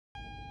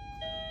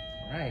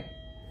All right.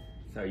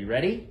 So you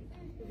ready?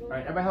 All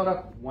right, everybody hold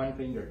up one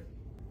finger.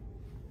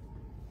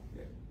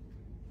 Good.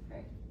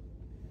 Okay.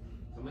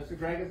 So Mr.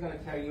 Greg is going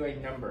to tell you a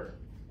number.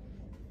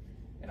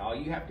 And all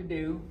you have to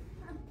do,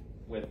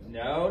 with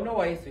no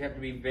noise, so you have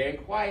to be very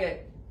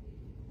quiet,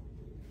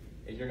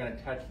 is you're going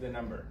to touch the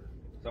number.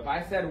 So if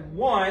I said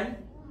 1,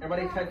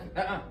 everybody touch,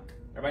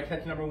 everybody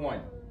touch number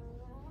 1.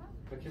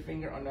 Put your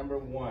finger on number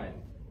 1.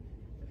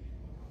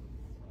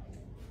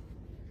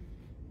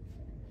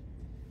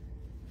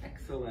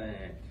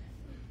 Excellent.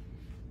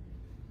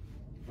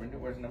 Brenda,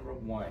 where's number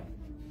 1?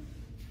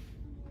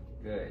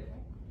 Good.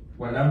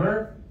 What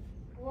number?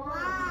 1.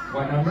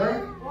 What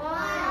number?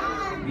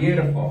 1.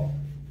 Beautiful.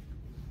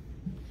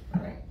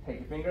 All right, take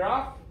your finger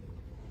off.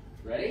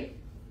 Ready?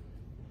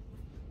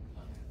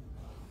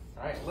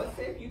 All right, let's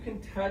see if you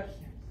can touch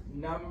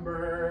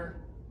number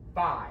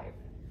 5.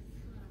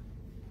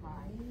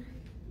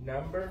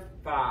 Number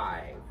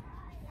 5.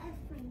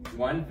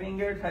 One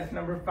finger, touch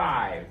number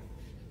 5.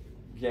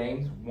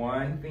 James,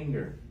 one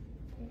finger.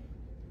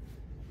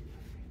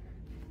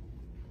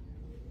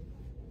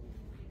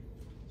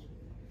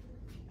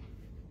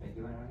 Thank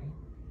you, Leonie.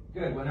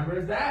 Good. What number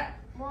is that?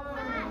 1.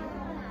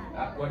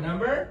 What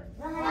number?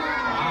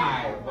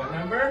 5. What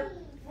number?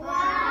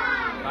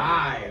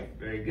 5.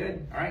 Very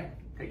good. All right.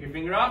 Take your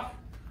finger off.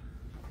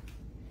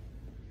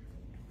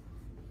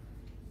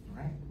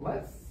 All right.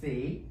 Let's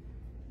see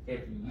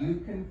if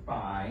you can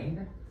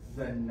find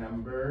the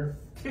number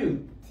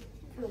 2.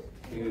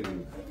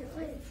 2.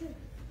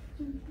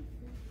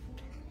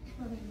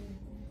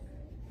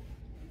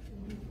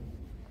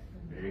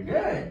 Very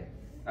good.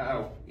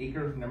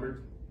 Eaker,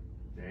 number.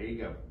 There you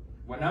go.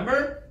 What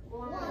number?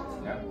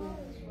 1. No.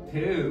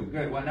 2.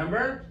 Good. What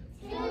number?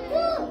 2.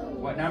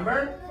 What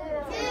number?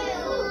 2.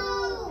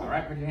 All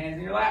right, put your hands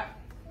in your lap.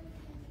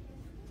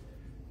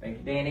 Thank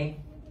you, Danny.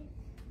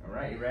 All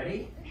right, you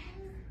ready?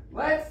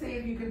 Let's see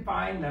if you can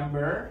find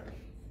number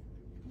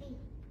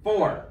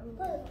 4.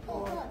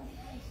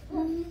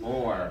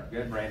 4.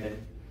 Good,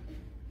 Brandon.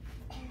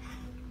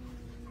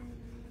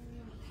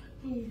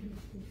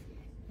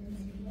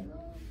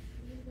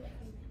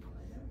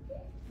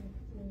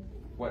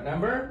 What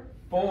number?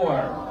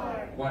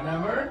 4. What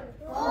number?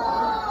 4.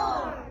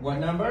 What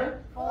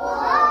number? 4.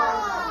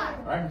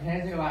 All right, put your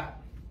hands in your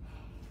lap.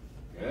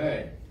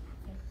 Good.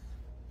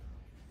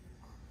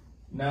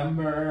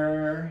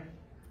 Number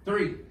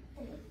 3.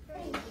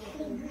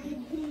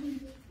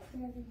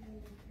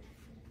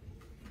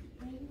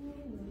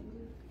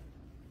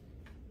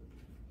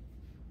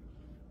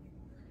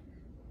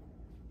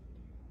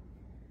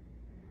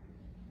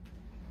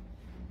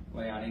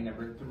 Leonie,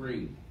 number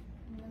 3.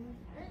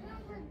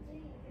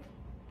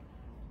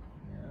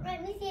 Yeah.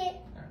 Let me see it.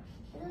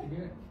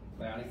 Good.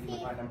 Leonie, can you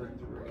find number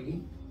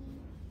 3?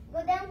 Go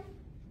down.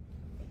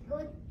 Go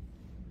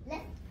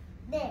left.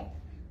 There.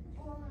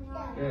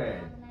 Good.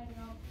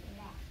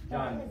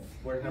 John,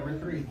 where's number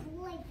 3?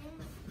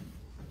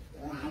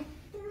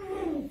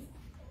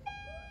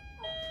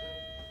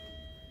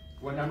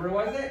 What number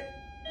was it?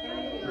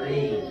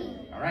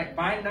 3. All right,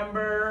 find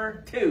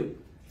number 2.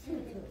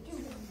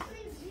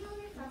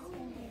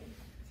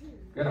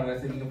 Good, I'm going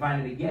to see if you can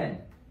find it again.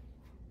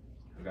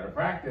 We've got to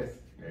practice.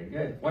 Very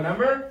good. What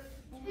number?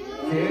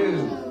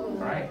 2. All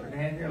right, put your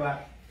hands in your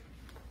lap.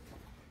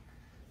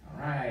 All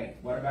right,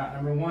 what about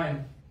number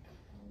 1?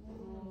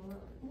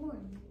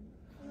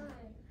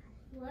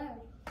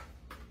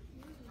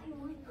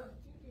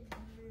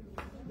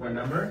 What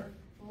number?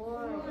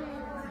 1.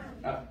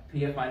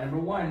 Pia, find number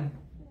 1.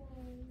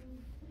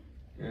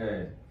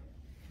 Good.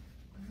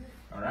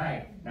 All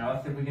right, now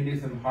let's see if we can do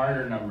some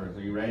harder numbers.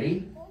 Are you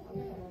ready?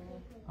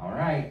 All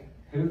right,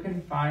 who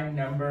can find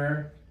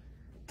number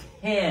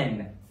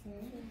 10?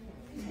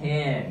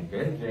 10.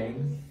 Good,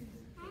 James.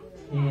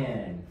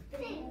 10.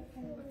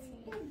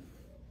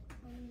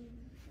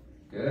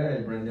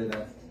 Good, Brenda,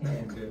 that's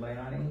 10. Good,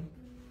 Leonie.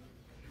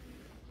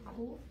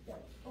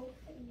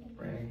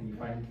 Brandon, can you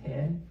find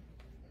 10?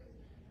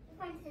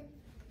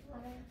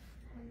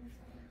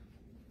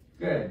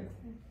 Good.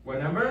 What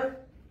number?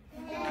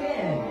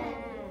 10.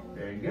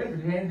 Very good. Put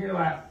your hands in your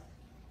lap.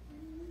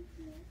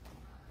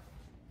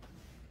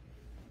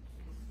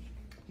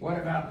 What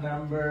about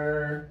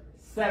number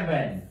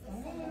 7?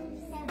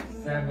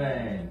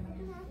 7.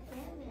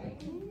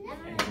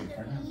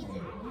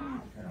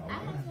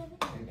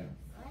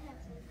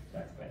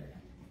 That's better.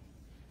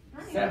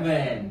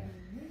 7.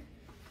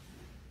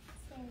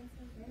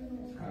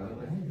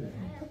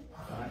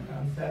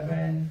 On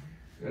 7.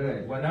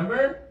 Good. What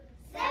number?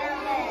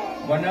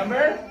 7. What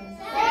number?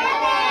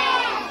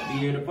 7.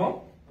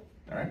 Beautiful.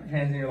 All right,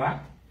 hands in your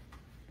lap.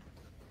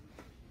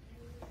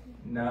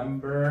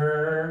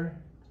 Number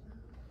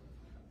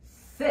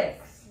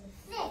 6.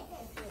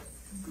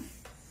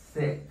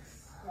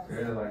 6.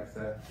 Good,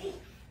 Alexa.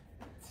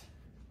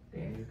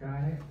 Danny's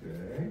got it.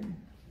 Good.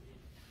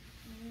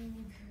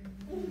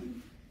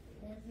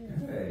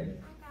 Good.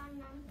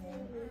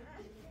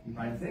 You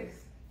find 6?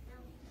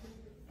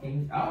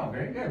 Oh,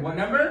 very good. What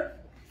number?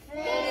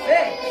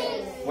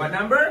 6. What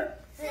number?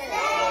 6.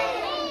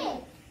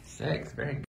 6. Very good.